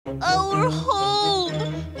Our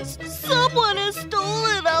home! Someone has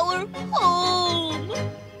stolen our home!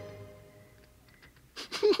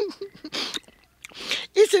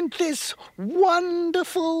 Isn't this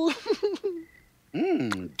wonderful?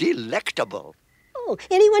 Delectable. Oh,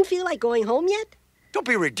 anyone feel like going home yet? Don't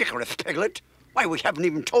be ridiculous, Piglet. Why, we haven't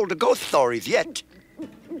even told the ghost stories yet.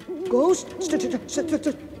 Ghost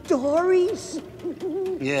stories?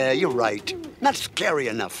 Yeah, you're right. Not scary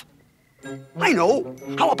enough. I know.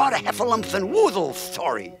 How about a Heffalumps and Woozles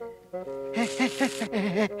story?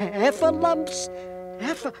 Heffalumps?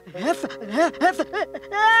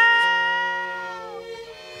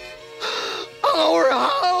 Our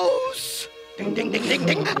house! Ding, ding, ding, ding,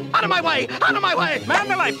 ding. Out of my way! Out of my way! Man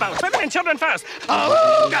the lifeboat! Women and children first!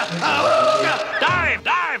 Awooga! Awooga! Dive!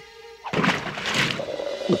 Dive!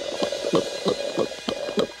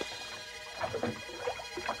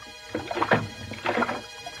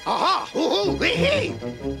 Aha! Hoo-hoo! Wee-hee!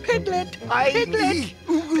 Piglet! Piglet!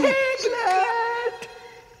 Piglet!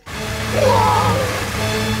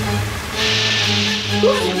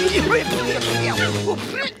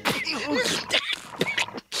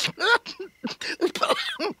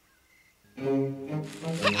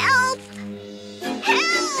 Help! Help!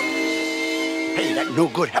 Hey, that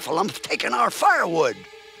no-good Heffalumps taking our firewood.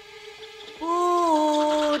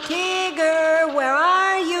 Ooh, Tigger, where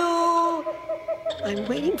are you? I'm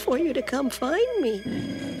waiting for you to come find me.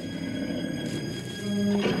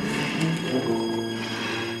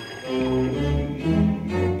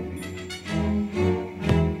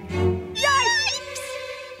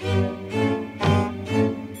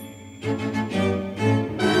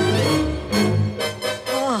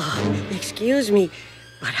 Excuse me,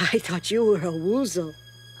 but I thought you were a woozle.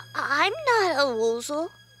 I'm not a woozle.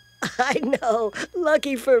 I know.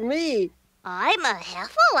 Lucky for me. I'm a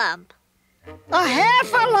heffalump. A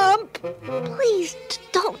half-a-lump? Please,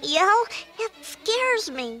 don't yell. It scares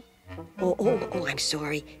me. Oh, I'm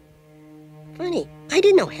sorry. Funny, I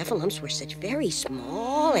didn't know heffalumps were such very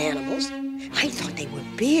small animals. I thought they were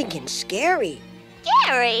big and scary.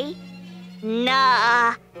 Scary?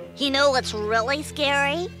 Nah. You know what's really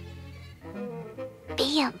scary?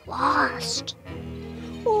 Being lost.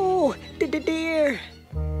 Oh, dear.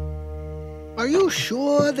 Are you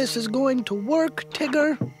sure this is going to work,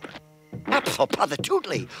 Tigger?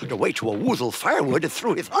 Absolutely. The way to a woozle firewood is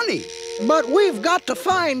through his honey. But we've got to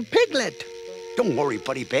find Piglet. Don't worry,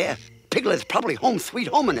 Buddy Bear. Piglet's probably home sweet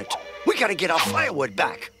home in it. We gotta get our firewood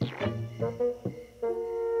back.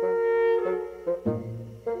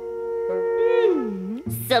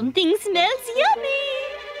 Something smells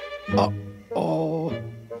yummy. Oh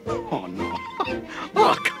no.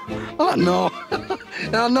 Look. Oh, no.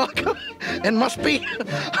 Oh, no. It must be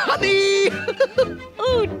honey.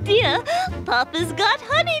 Oh, dear. Papa's got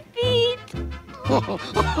honey feet. Oh,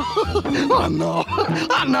 no.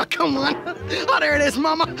 Oh, no, come on. Oh, there it is,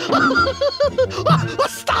 Mama. Oh,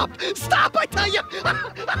 stop. Stop, I tell you.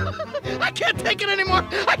 I can't take it anymore.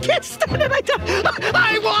 I can't stand it.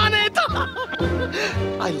 I want it.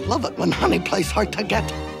 I love it when honey plays hard to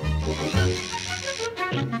get.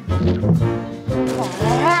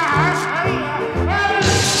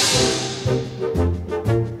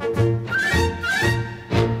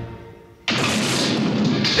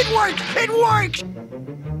 It worked!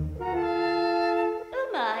 Oh,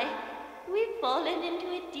 my. We've fallen into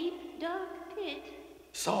a deep, dark pit.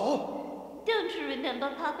 So? Don't you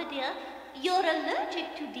remember, Papa dear? You're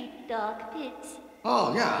allergic to deep, dark pits.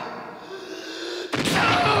 Oh, yeah.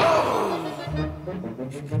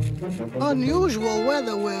 Unusual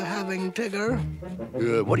weather we're having, Tigger.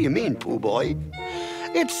 What do you mean, Pooh boy?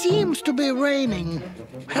 It seems to be raining.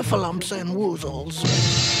 Heffalumps and woozles.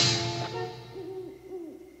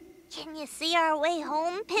 Can you see our way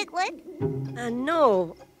home, Piglet?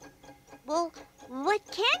 No. Well, what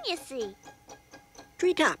can you see?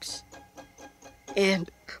 Treetops. And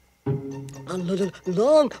a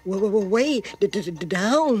long way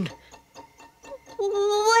down.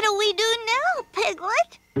 What do we do now,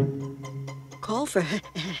 Piglet? Call for help?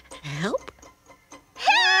 Help!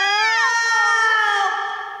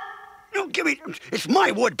 No, give me... It's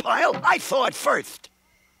my wood pile. I saw it first.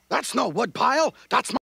 That's no wood pile. That's my...